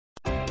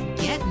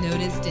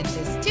noticed in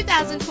this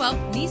 2012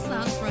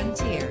 Nissan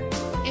Frontier.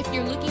 If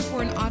you're looking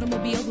for an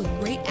automobile with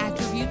great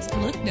attributes,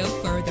 look no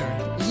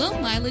further. Low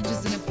mileage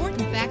is an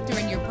important factor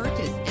in your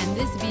purchase, and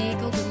this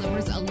vehicle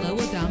delivers a low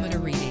odometer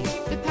reading.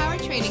 The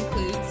powertrain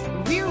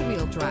includes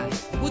rear-wheel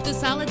drive with a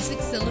solid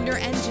 6-cylinder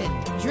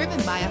engine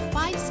driven by a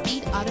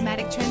 5-speed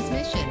automatic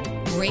transmission.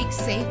 Brake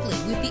safely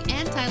with the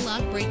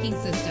anti-lock braking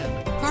system.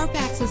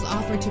 Carfax is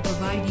offered to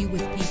provide you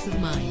with peace of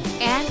mind.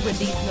 And with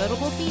these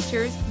notable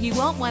features, you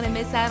won't want to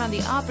miss out on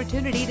the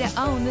opportunity to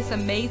own this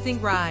amazing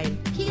ride.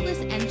 Keyless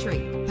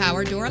entry,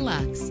 power door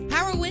locks,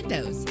 power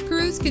windows,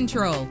 cruise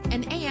control,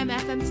 an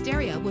AM/FM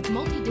stereo with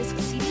multi-disc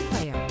CD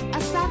player,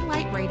 a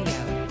satellite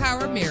radio,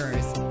 power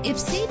mirrors. If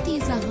safety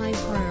is a high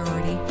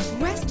priority,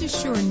 rest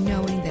assured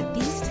knowing that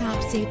these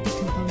top safety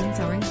components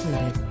are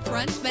included.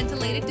 Front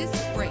ventilated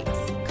disc brakes,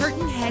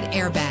 curtain head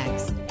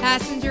airbags,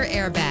 passenger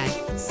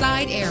airbag,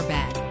 side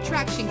airbag,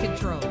 traction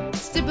control,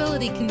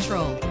 stability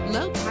control,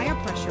 low tire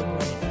pressure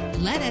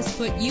warning. Let us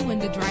put you in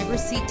the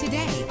driver's seat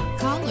today.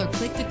 Call or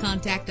click to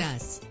contact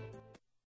us.